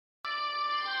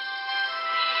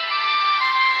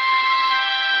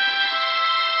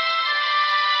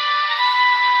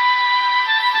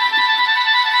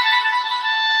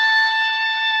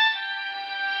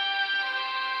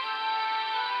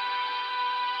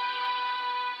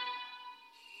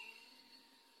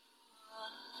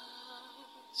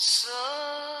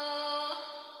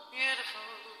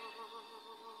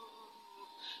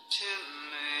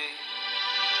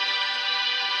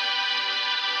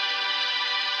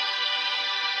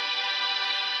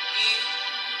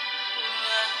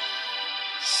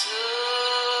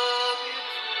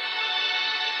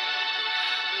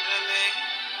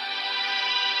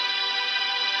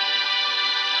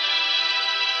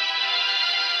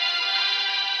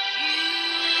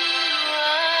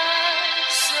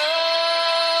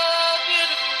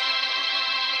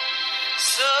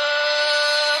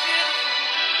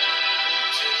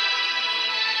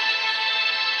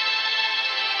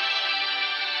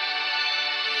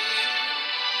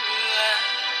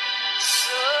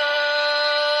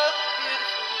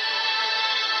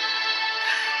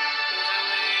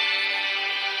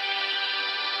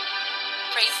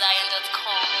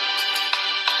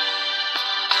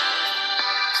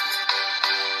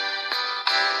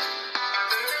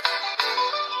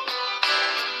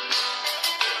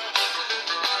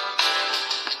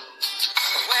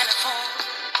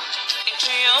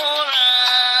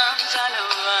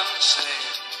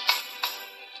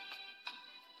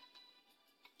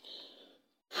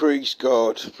Praise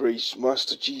God, praise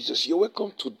Master Jesus. You're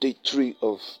welcome to day 3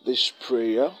 of this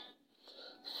prayer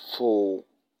for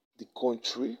the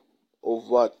country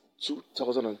over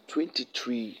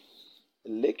 2023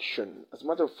 election. As a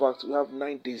matter of fact, we have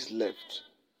 9 days left,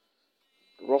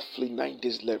 roughly 9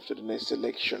 days left to the next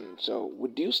election. So,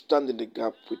 would you stand in the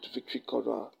gap with Victory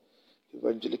Cover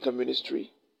Evangelical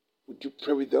Ministry? Would you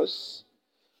pray with us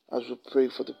as we pray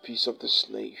for the peace of this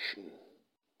nation?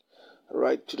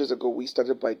 Alright, 2 days ago we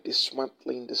started by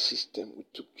dismantling the system. We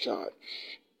took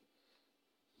charge.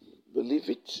 Believe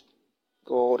it,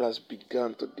 God has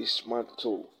begun to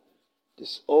dismantle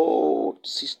this old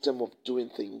system of doing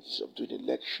things, of doing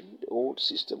election, the old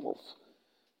system of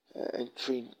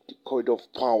entering the corridor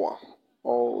of power.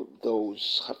 All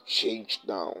those have changed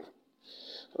now.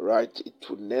 Alright, it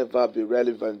will never be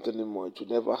relevant anymore. It will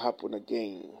never happen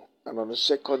again. And on the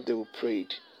second day we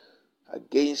prayed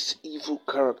against evil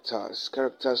characters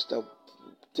that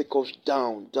take us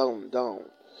down,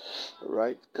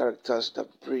 right? Characters that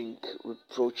bring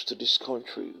reproach to this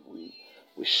country. We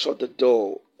shut the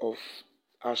door of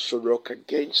our Sorok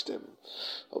against them,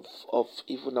 of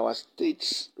even our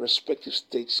states, respective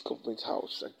states, government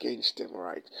house against them,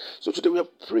 right? So today we are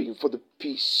praying for the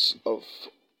peace of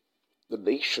the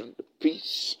nation,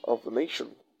 peace over the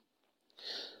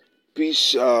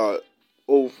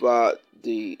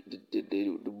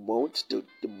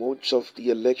months of the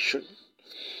election,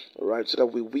 all right, so that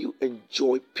we will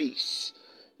enjoy peace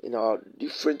in our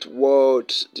different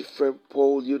wards, different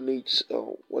poll units,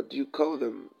 what do you call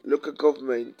them? Local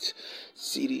government,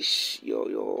 cities,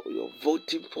 your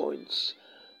voting points.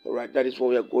 All right, that is what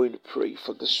we are going to pray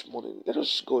for this morning. Let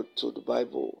us go to the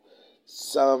Bible,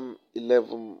 Psalm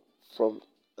 11 from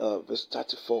verse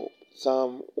 34.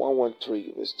 Psalm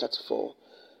 113, verse 34.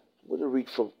 I'm going to read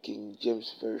from King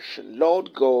James Version.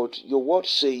 Lord God, your word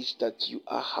says that you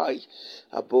are high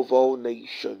above all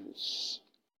nations,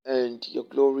 and your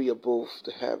glory above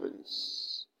the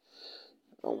heavens.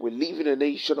 And we live in a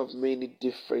nation of many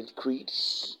different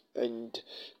creeds and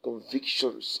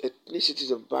convictions,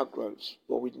 ethnicities and backgrounds,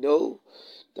 but we know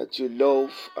that you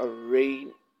love and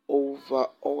reign over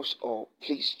us all.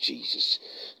 Please, Jesus,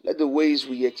 let the ways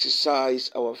we exercise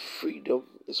our freedom,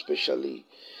 especially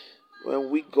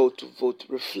when we go to vote,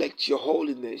 reflect your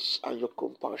holiness and your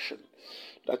compassion,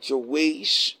 that your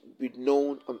ways be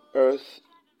known on earth,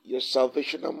 your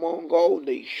salvation among all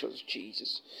nations,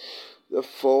 Jesus.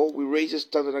 Therefore, we raise a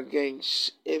standard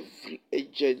against every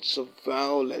agent of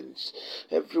violence,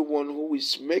 everyone who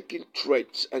is making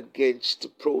threats against the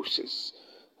process,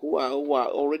 who are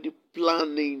already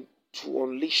planning to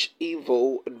unleash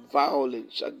evil and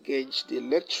violence against the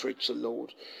electorate,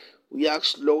 Lord. We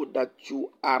ask, Lord, that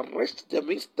you arrest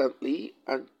them instantly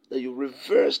and that you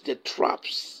reverse their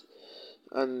traps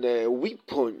and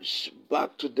weapons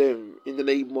back to them in the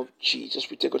name of Jesus.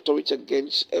 We take authority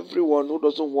against everyone who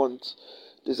doesn't want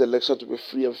this election to be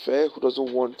free and fair, who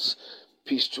doesn't want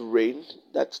peace to reign,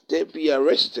 that they be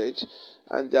arrested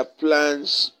and their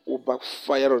plans will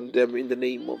backfire on them in the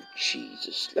name of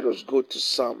Jesus. Let us go to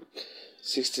Psalm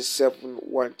 67,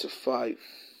 1-5.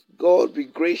 God, be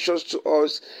gracious to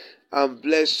us and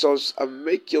bless us and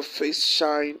make your face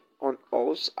shine on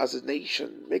us as a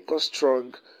nation. Make us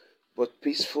strong but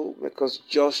peaceful. Make us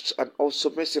just and also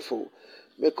merciful.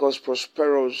 Make us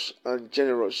prosperous and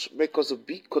generous. Make us a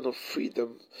beacon of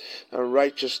freedom and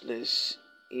righteousness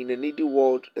in a needy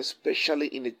world, especially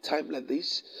in a time like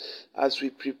this, as we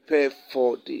prepare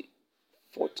for the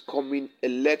forthcoming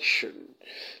election.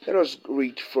 Let us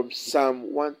read from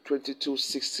Psalm 122,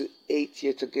 6-8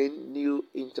 yet again, New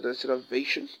International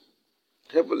Version.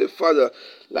 Heavenly Father,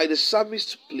 like the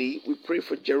psalmist plea, we pray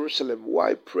for Jerusalem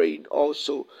while praying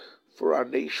also for our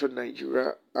nation,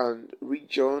 Nigeria, and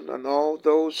region, and all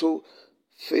those who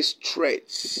face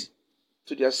threats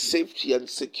to their safety and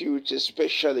security,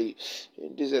 especially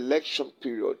in this election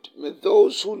period. May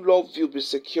those who love you be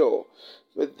secure.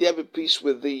 May there be peace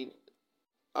within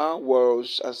our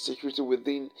worlds and security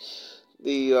within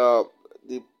the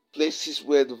places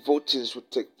where the votings will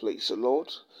take place, O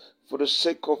Lord. For the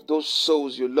sake of those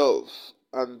souls you love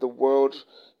and the world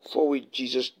for which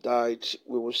Jesus died,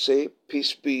 we will say,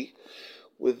 peace be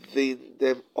within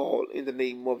them all in the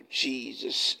name of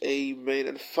Jesus. Amen.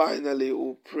 And finally,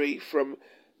 we'll pray from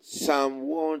Psalm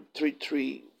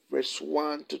 133, verse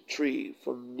 1-3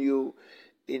 from New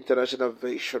International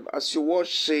Version. As your word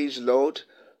says, Lord,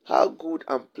 how good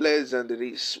and pleasant it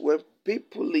is when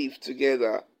people live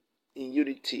together in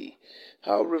unity.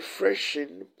 How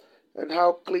refreshing and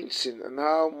how cleansing and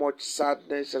how much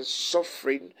sadness and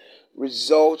suffering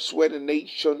results when a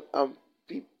nation and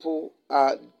people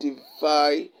are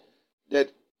divided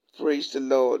Praise the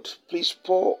Lord. Please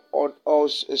pour on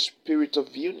us a spirit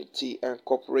of unity and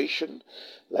cooperation,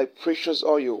 like precious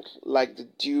oil, like the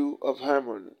dew of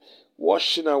Hermon,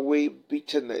 washing away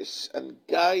bitterness and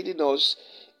guiding us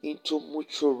into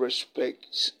mutual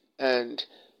respect and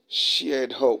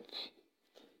shared hope.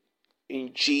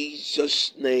 In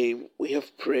Jesus' name we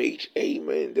have prayed.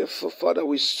 Amen. Therefore, Father,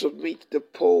 we submit the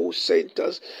poll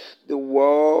centers, the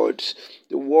wards,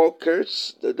 the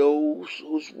workers, those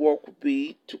whose work will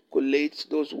be to collate,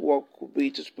 those whose work will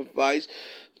be to supervise,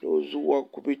 those whose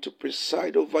work will be to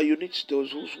preside over units,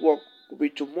 those whose work will be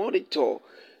to monitor,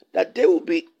 that they will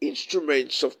be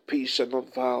instruments of peace and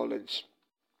not violence.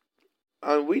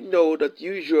 And we know that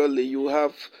usually you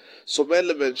have some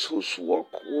elements whose work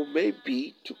will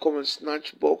maybe to come and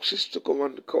snatch boxes, to come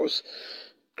and cause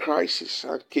crisis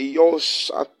and chaos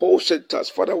at poll centers.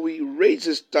 Father, we raise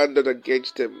a standard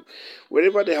against them.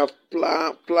 Wherever they have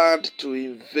planned to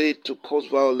invade, to cause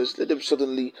violence, let them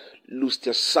suddenly lose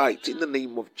their sight in the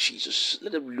name of Jesus.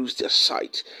 Let them lose their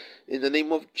sight. In the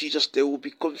name of Jesus, they will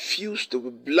be confused, they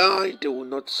will be blind, they will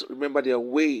not remember their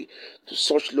way to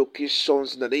such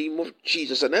locations in the name of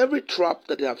Jesus. And every trap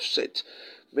that they have set,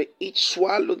 may it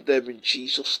swallow them in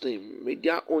Jesus' name. May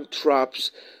their own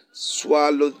traps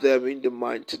swallow them in the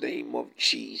mighty name of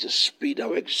Jesus. Be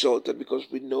thou exalted,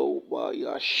 because we know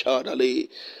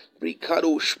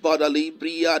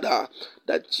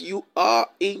that you are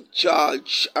in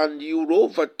charge and you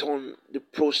overturn the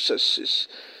processes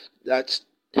that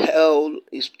hell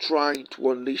is trying to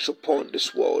unleash upon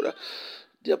this world.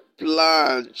 Their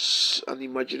plans and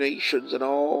imaginations and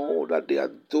all that they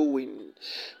are doing,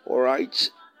 all right,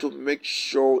 to make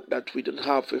sure that we don't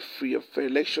have a free and fair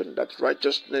election, that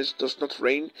righteousness does not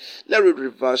reign. Let it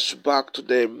reverse back to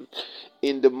them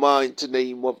in the mighty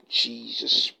name of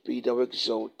Jesus. Be thou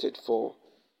exalted, for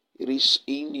it is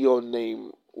in your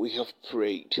name we have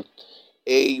prayed.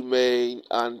 Amen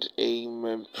and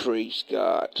amen. Praise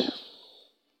God.